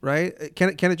me, right? Can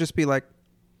it just be like,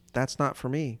 that's not for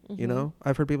me? You know,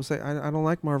 I've heard people say, I don't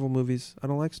like Marvel movies. I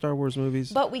don't like Star Wars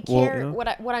movies. But we care. Well, you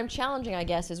know? What I'm challenging, I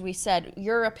guess, is we said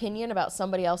your opinion about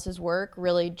somebody else's work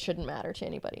really shouldn't matter to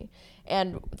anybody,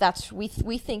 and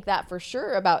we think that for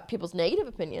sure about people's negative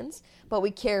opinions, but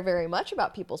we care very much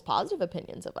about people's positive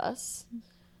opinions of us.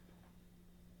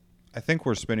 I think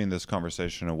we're spinning this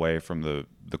conversation away from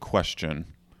the question,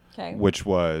 Okay. which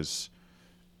was,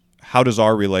 how does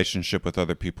our relationship with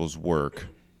other people's work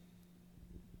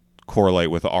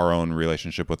correlate with our own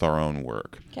relationship with our own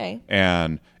work? Okay.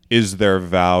 And is there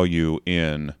value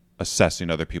in assessing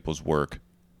other people's work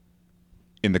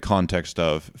in the context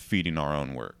of feeding our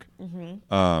own work?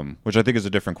 Which I think is a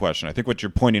different question. I think what you're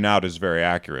pointing out is very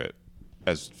accurate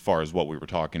as far as what we were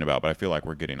talking about, but I feel like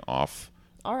we're getting off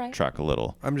All right. track a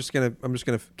little. I'm just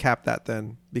gonna cap that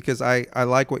then, because I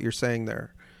like what you're saying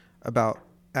there about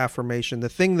affirmation. The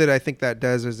thing that I think that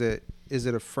does is it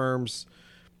affirms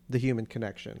the human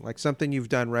connection. Like something you've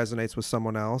done resonates with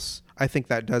someone else. I think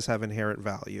that does have inherent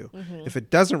value. If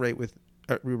it doesn't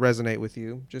resonate with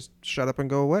you, just shut up and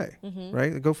go away.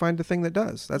 Right? Go find the thing that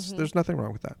does. There's nothing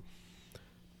wrong with that.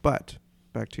 But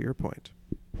back to your point.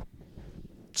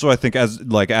 So I think as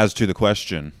to the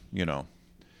question, you know,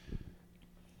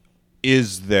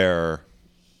 is there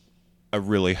a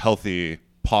really healthy,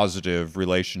 positive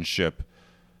relationship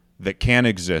that can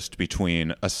exist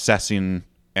between assessing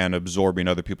and absorbing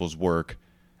other people's work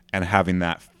and having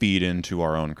that feed into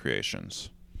our own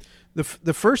creations? The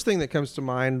first thing that comes to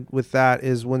mind with that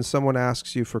is when someone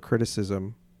asks you for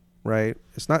criticism, right?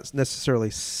 It's not necessarily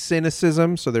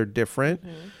cynicism, so they're different.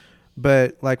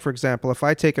 But like, for example, if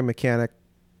I take a mechanic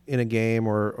in a game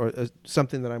or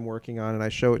something that I'm working on and I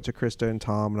show it to Krista and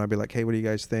Tom and I'd be like, hey, what do you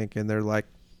guys think? And they're like,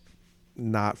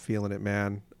 not feeling it,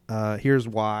 man. Here's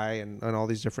why, and all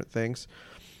these different things.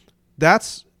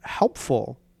 That's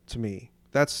helpful to me.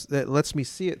 That lets me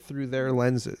see it through their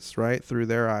lenses, right? Through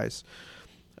their eyes.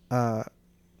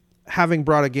 Having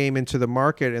brought a game into the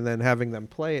market and then having them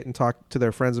play it and talk to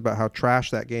their friends about how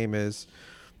trash that game is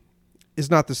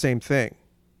not the same thing.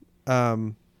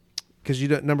 Because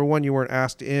number one, you weren't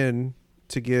asked in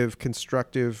to give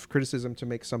constructive criticism to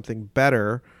make something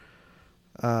better.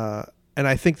 And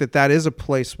I think that is a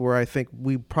place where I think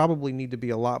we probably need to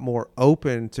be a lot more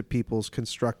open to people's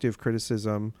constructive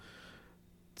criticism.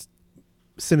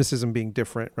 Cynicism being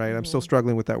different, right? I'm still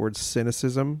struggling with that word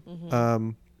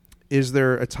cynicism. Is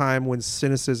there a time when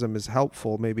cynicism is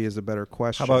helpful? Maybe is a better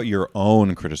question. How about your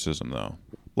own criticism, though?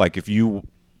 Like if you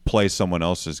play someone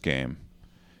else's game,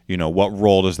 you know, what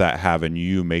role does that have in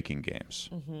you making games?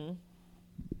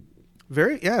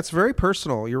 It's very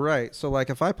personal. You're right. So like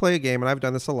if I play a game, and I've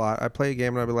done this a lot, I play a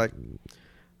game and I'll be like,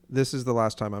 this is the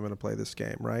last time I'm going to play this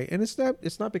game, right? And it's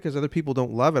not because other people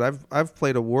don't love it. I've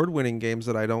played award-winning games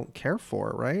that I don't care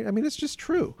for, right? I mean, it's just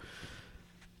true.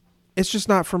 It's just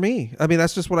not for me. I mean,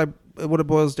 that's just what it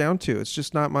boils down to. It's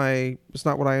just not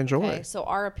what I enjoy. Okay, so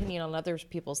our opinion on other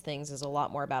people's things is a lot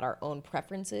more about our own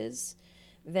preferences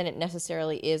than it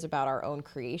necessarily is about our own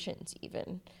creations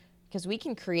even. Because we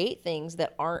can create things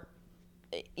that aren't,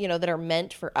 you know, that are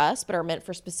meant for us, but are meant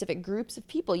for specific groups of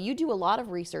people. You do a lot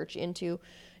of research into,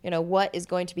 you know, what is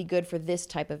going to be good for this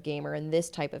type of gamer and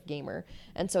this type of gamer.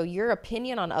 And so your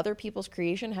opinion on other people's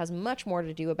creation has much more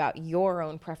to do about your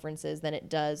own preferences than it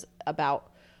does about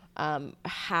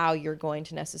how you're going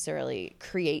to necessarily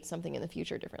create something in the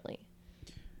future differently.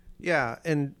 Yeah,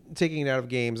 and taking it out of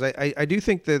games, I do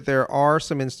think that there are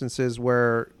some instances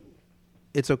where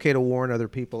it's okay to warn other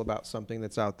people about something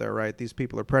that's out there, right? These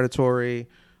people are predatory,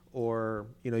 or,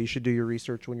 you know, you should do your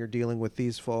research when you're dealing with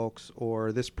these folks,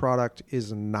 or this product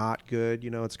is not good.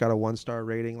 You know, it's got a 1-star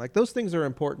rating. Like those things are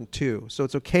important too. So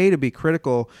it's okay to be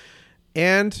critical.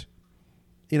 And,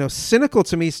 you know, cynical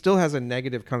to me still has a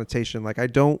negative connotation. Like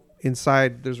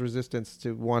there's resistance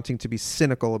to wanting to be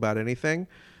cynical about anything.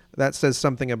 That says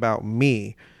something about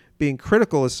me. Being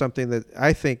critical is something that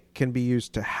I think can be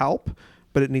used to help,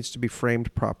 but it needs to be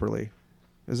framed properly.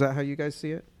 Is that how you guys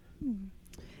see it?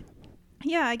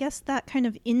 Yeah, I guess that kind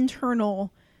of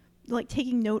internal, like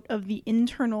taking note of the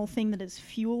internal thing that is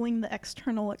fueling the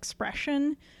external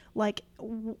expression, like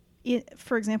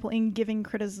for example, in giving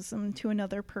criticism to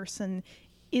another person,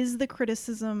 is the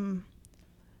criticism,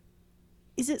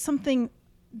 is it something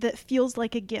that feels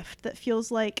like a gift, that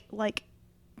feels like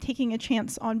taking a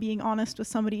chance on being honest with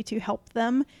somebody to help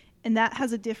them, and that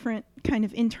has a different kind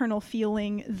of internal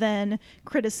feeling than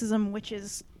criticism, which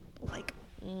is like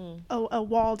a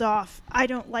walled off, I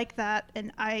don't like that,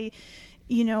 and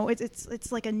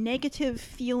it's like a negative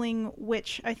feeling,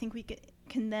 which I think we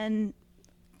can then,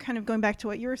 kind of going back to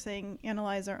what you were saying,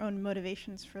 analyze our own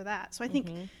motivations for that. So I think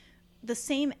the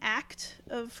same act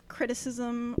of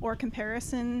criticism or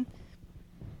comparison,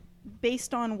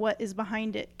 based on what is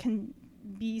behind it, can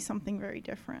be something very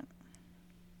different.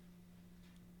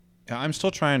 Yeah, I'm still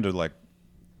trying to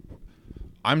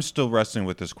I'm still wrestling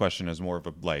with this question as more of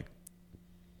a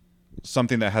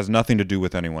something that has nothing to do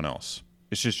with anyone else.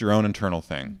 It's just your own internal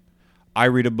thing. I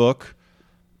read a book,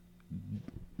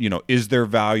 is there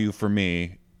value for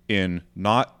me in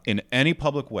not in any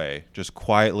public way, just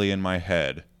quietly in my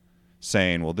head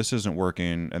saying, well, this isn't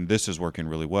working and this is working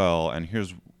really well, and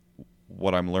here's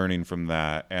what I'm learning from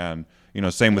that. And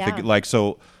same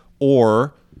with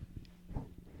or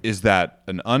is that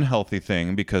an unhealthy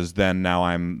thing, because then now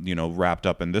I'm wrapped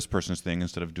up in this person's thing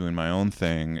instead of doing my own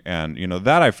thing? And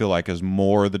that I feel like is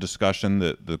more the discussion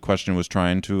that the question was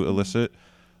trying to elicit.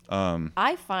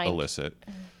 I find elicit,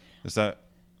 is that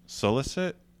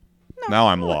solicit? No, now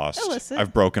I'm lost. Elicit.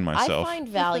 I've broken myself. I find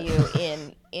value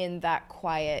in that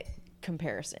quiet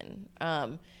comparison.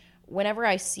 Whenever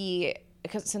I see,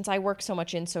 because since I work so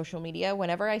much in social media,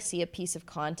 whenever I see a piece of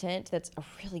content that's a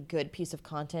really good piece of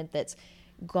content that's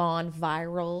gone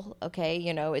viral,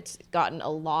 it's gotten a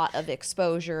lot of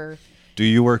exposure. Do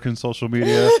you work in social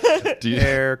media?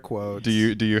 Air quotes. Do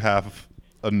you have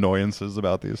annoyances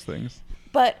about these things?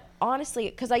 But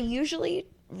honestly, because I usually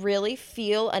really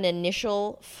feel an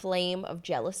initial flame of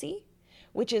jealousy,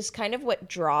 which is kind of what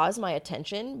draws my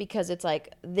attention, because it's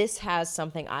like, this has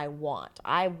something I want.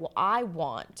 I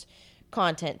want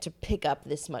content to pick up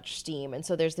this much steam. And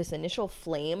so there's this initial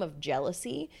flame of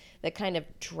jealousy that kind of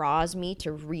draws me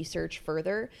to research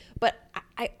further. But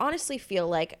I honestly feel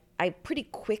like I pretty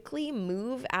quickly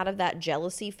move out of that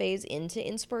jealousy phase into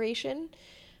inspiration,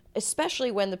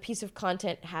 especially when the piece of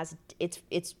content has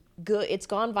it's good, it's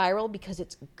gone viral because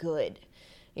it's good.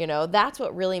 That's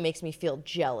what really makes me feel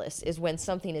jealous, is when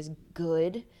something is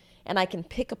good and I can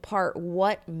pick apart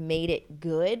what made it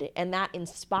good, and that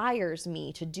inspires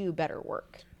me to do better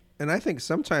work. And I think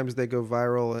sometimes they go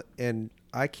viral and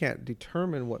I can't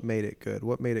determine what made it good,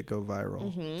 what made it go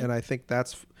viral. And I think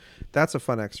that's a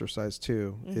fun exercise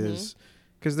too, is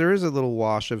because there is a little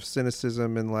wash of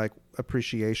cynicism and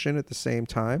appreciation at the same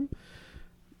time.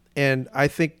 And I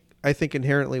think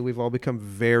inherently we've all become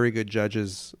very good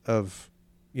judges of,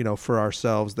 for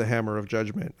ourselves, the hammer of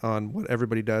judgment on what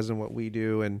everybody does and what we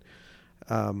do. And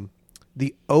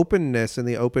the openness and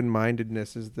the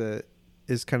open-mindedness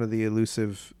is kind of the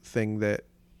elusive thing that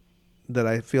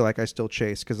I feel like I still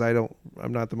chase, because I'm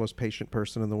not the most patient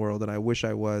person in the world, and I wish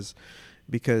I was,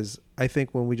 because I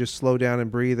think when we just slow down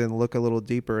and breathe and look a little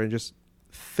deeper and just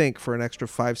think for an extra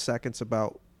 5 seconds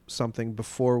about something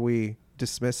before we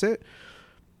dismiss it,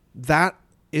 that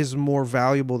is more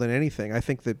valuable than anything. I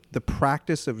think that the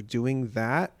practice of doing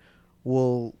that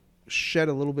will shed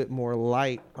a little bit more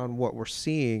light on what we're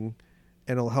seeing,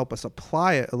 and it'll help us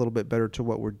apply it a little bit better to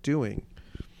what we're doing.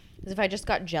 Because if I just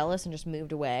got jealous and just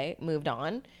moved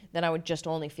on, then I would just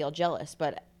only feel jealous.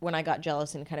 But when I got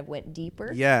jealous and kind of went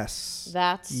deeper, that's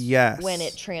when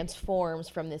it transforms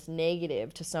from this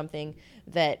negative to something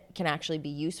that can actually be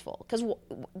useful. Because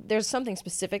there's something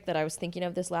specific that I was thinking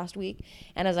of this last week,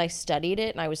 and as I studied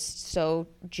it and I was so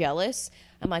jealous,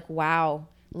 I'm like, wow,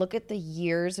 look at the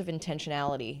years of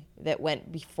intentionality that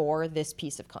went before this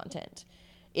piece of content.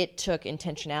 It took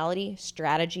intentionality,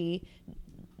 strategy,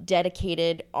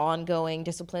 dedicated, ongoing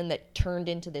discipline that turned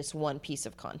into this one piece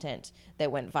of content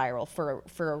that went viral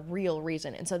for a real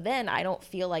reason. And so then I don't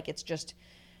feel like it's just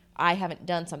I haven't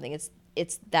done something.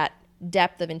 It's that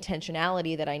depth of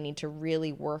intentionality that I need to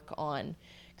really work on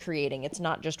creating. It's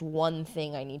not just one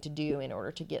thing I need to do in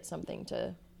order to get something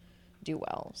to do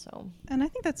well. So, and I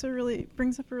think that's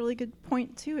brings up a really good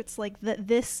point too. It's like that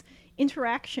this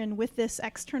interaction with this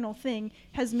external thing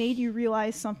has made you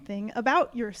realize something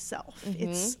about yourself.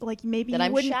 It's like maybe that you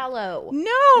I'm wouldn't... shallow.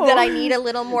 No, that I need a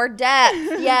little more depth.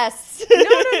 Yes.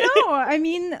 No. I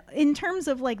mean, in terms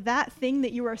of that thing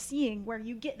that you are seeing, where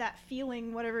you get that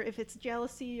feeling, whatever, if it's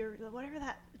jealousy or whatever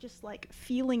that just like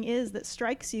feeling is that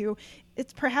strikes you,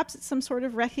 it's some sort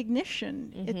of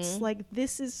recognition. It's like,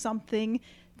 this is something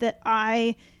that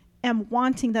I am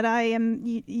wanting, that I am,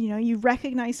 you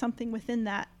recognize something within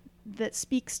that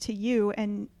speaks to you,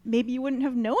 and maybe you wouldn't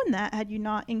have known that had you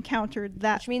not encountered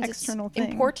that. Which means external it's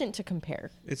thing. Important to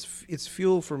compare. It's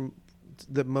fuel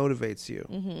that motivates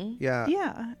you.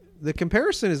 Yeah. The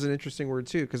comparison is an interesting word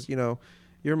too, because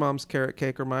your mom's carrot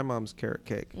cake or my mom's carrot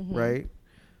cake, right?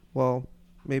 Well,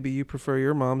 maybe you prefer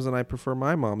your mom's and I prefer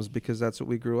my mom's because that's what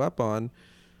we grew up on.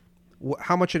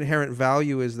 How much inherent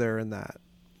value is there in that,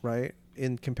 right?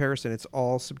 In comparison, it's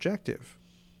all subjective,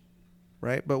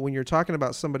 right? But when you're talking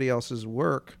about somebody else's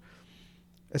work,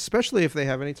 especially if they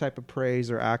have any type of praise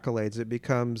or accolades, it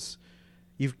becomes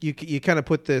you kind of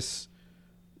put this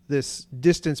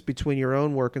distance between your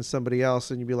own work and somebody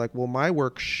else, and you'd be like, well, my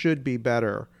work should be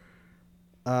better,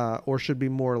 or should be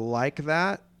more like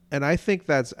that. And I think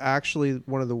that's actually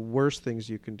one of the worst things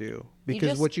you can do,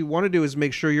 because what you want to do is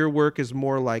make sure your work is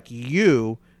more like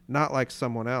you, not like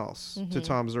someone else, to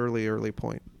Tom's early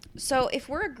point. So if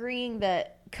we're agreeing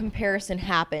that comparison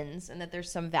happens and that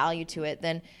there's some value to it,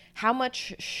 then how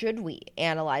much should we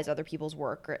analyze other people's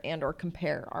work or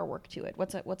compare our work to it?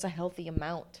 What's a healthy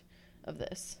amount of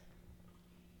this?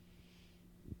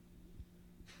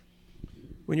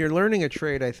 When you're learning a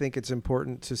trade, I think it's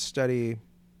important to study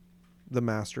the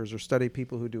masters or study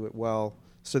people who do it well,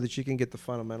 so that you can get the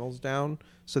fundamentals down,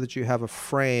 so that you have a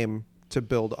frame to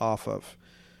build off of.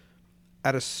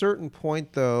 At a certain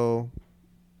point, though,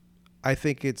 I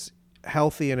think it's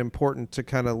healthy and important to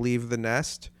kind of leave the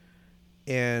nest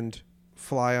and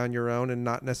fly on your own, and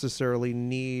not necessarily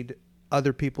need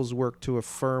other people's work to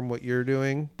affirm what you're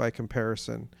doing by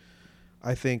comparison.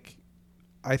 I think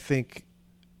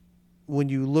when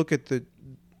you look at the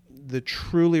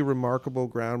truly remarkable,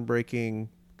 groundbreaking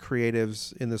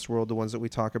creatives in this world, the ones that we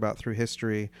talk about through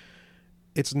history,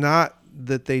 it's not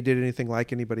that they did anything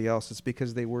like anybody else. It's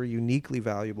because they were uniquely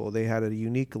valuable. They had a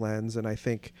unique lens, and I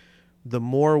think the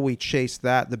more we chase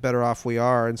that, the better off we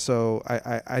are. And so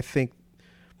I think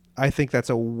that's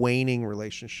a waning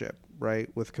relationship, right,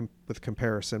 with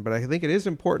comparison. But I think it is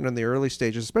important in the early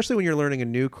stages, especially when you're learning a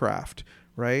new craft,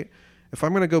 right? If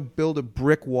I'm going to go build a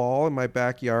brick wall in my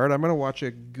backyard, I'm going to watch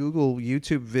a Google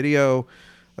YouTube video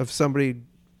of somebody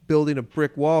building a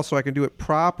brick wall so I can do it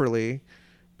properly.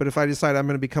 But if I decide I'm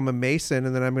going to become a mason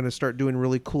and then I'm going to start doing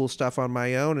really cool stuff on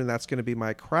my own, and that's going to be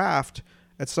my craft,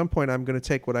 at some point I'm going to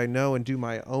take what I know and do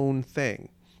my own thing.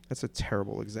 That's a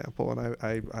terrible example, and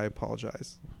I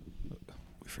apologize.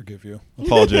 We forgive you.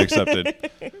 Apology accepted.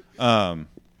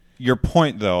 Your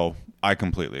point, though, I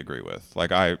completely agree with.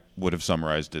 Like, I would have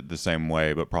summarized it the same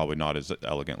way, but probably not as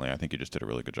elegantly. I think you just did a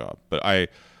really good job. But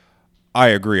I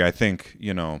agree. I think,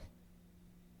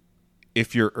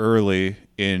 if you're early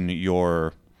in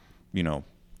your,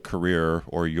 career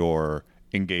or your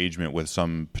engagement with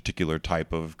some particular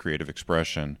type of creative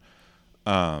expression,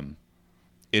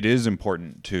 it is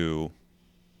important to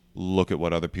look at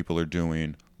what other people are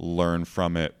doing, learn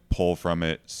from it, pull from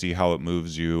it, see how it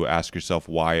moves you, ask yourself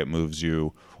why it moves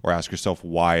you, or ask yourself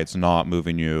why it's not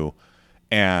moving you,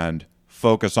 and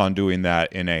focus on doing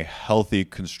that in a healthy,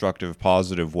 constructive,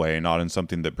 positive way, not in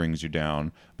something that brings you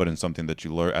down, but in something that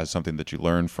you learn, as something that you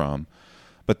learn from.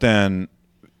 But then,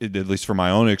 at least from my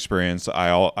own experience,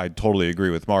 I totally agree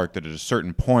with Mark that at a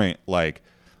certain point, like,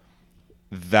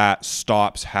 that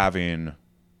stops having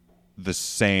the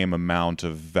same amount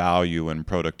of value and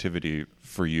productivity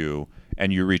for you,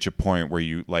 and you reach a point where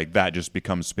you, like, that just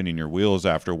becomes spinning your wheels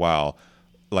after a while.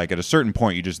 Like, at a certain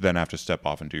point, you just then have to step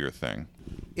off and do your thing.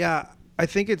 Yeah, I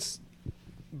think it's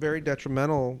very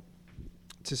detrimental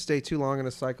to stay too long in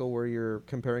a cycle where you're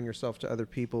comparing yourself to other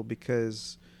people,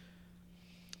 because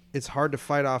it's hard to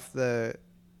fight off the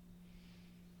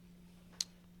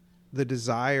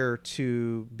desire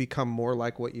to become more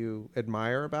like what you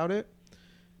admire about it,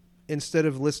 instead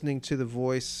of listening to the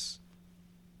voice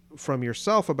from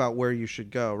yourself about where you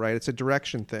should go, right? It's a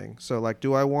direction thing. So, like,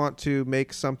 do I want to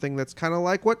make something that's kind of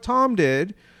like what Tom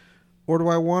did, or do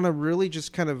I want to really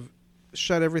just kind of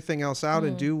shut everything else out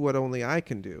and do what only I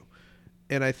can do?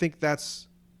 And I think there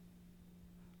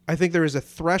is a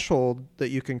threshold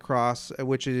that you can cross at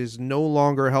which it is no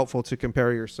longer helpful to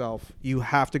compare yourself. You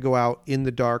have to go out in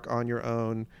the dark on your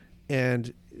own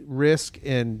and risk,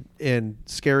 and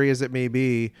scary as it may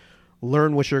be,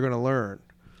 learn what you're going to learn.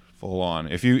 Full on.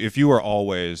 If you are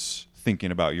always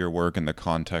thinking about your work in the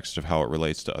context of how it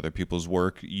relates to other people's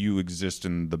work, you exist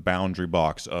in the boundary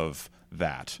box of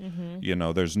that.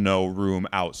 Mm-hmm. There's no room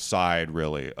outside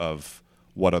really of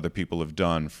what other people have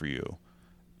done for you,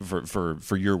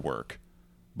 for your work.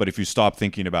 But if you stop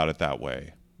thinking about it that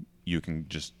way, you can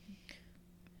just.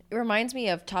 It reminds me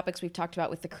of topics we've talked about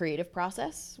with the creative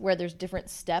process, where there's different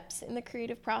steps in the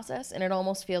creative process. And it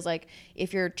almost feels like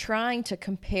if you're trying to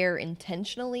compare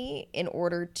intentionally in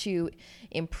order to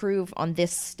improve on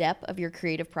this step of your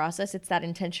creative process, it's that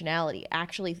intentionality,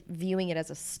 actually viewing it as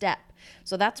a step.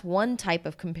 So that's one type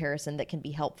of comparison that can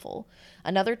be helpful.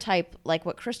 Another type, like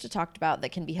what Krista talked about,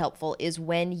 that can be helpful is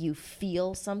when you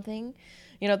feel something.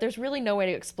 You know, there's really no way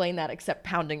to explain that except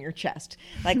pounding your chest.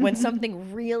 Like when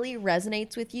something really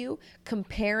resonates with you,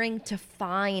 comparing to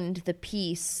find the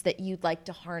piece that you'd like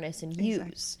to harness and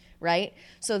use, right?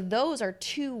 So those are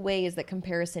two ways that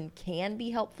comparison can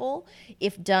be helpful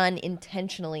if done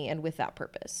intentionally and with that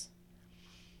purpose.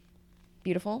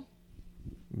 Beautiful?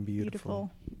 Beautiful.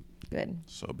 Good.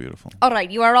 So beautiful. All right,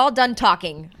 you are all done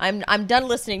talking. I'm done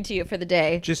listening to you for the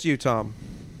day. Just you, Tom.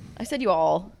 I said you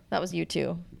all. That was you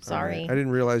too. Sorry. All right. I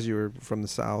didn't realize you were from the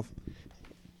South.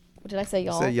 What did I say,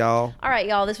 y'all? Say y'all. All right,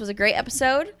 y'all. This was a great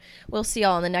episode. We'll see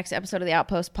y'all in the next episode of the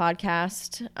Outpost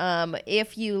podcast.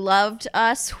 If you loved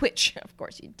us, which of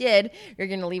course you did, you're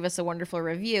going to leave us a wonderful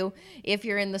review. If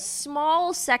you're in the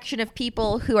small section of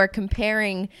people who are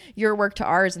comparing your work to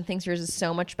ours and thinks yours is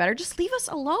so much better, just leave us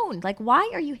alone. Like, why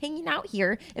are you hanging out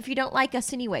here if you don't like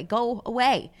us anyway? Go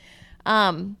away.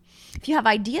 If you have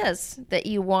ideas that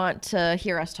you want to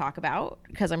hear us talk about,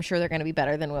 because I'm sure they're going to be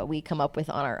better than what we come up with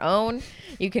on our own,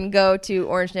 you can go to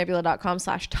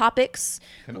orangenebula.com/topics.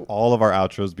 Can all of our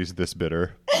outros be this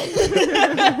bitter?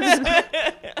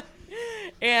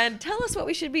 And tell us what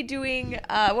we should be doing,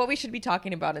 what we should be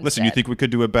talking about instead. Listen, you think we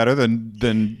could do it better?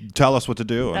 Then tell us what to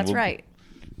do. That's right.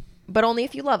 But only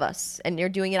if you love us and you're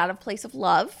doing it out of place of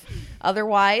love.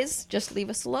 Otherwise, just leave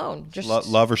us alone. Just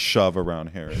love or shove around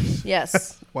here.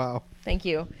 Yes. Wow. Thank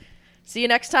you. See you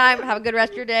next time. Have a good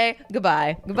rest of your day.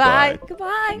 Goodbye. Goodbye.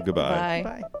 Goodbye.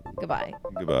 Goodbye. Goodbye.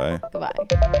 Goodbye. Goodbye.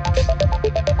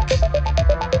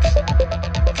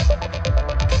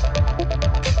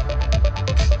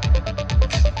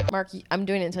 Mark, I'm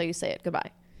doing it until you say it.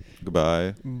 Goodbye.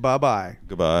 Goodbye. Bye-bye.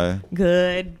 Goodbye.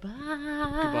 Goodbye.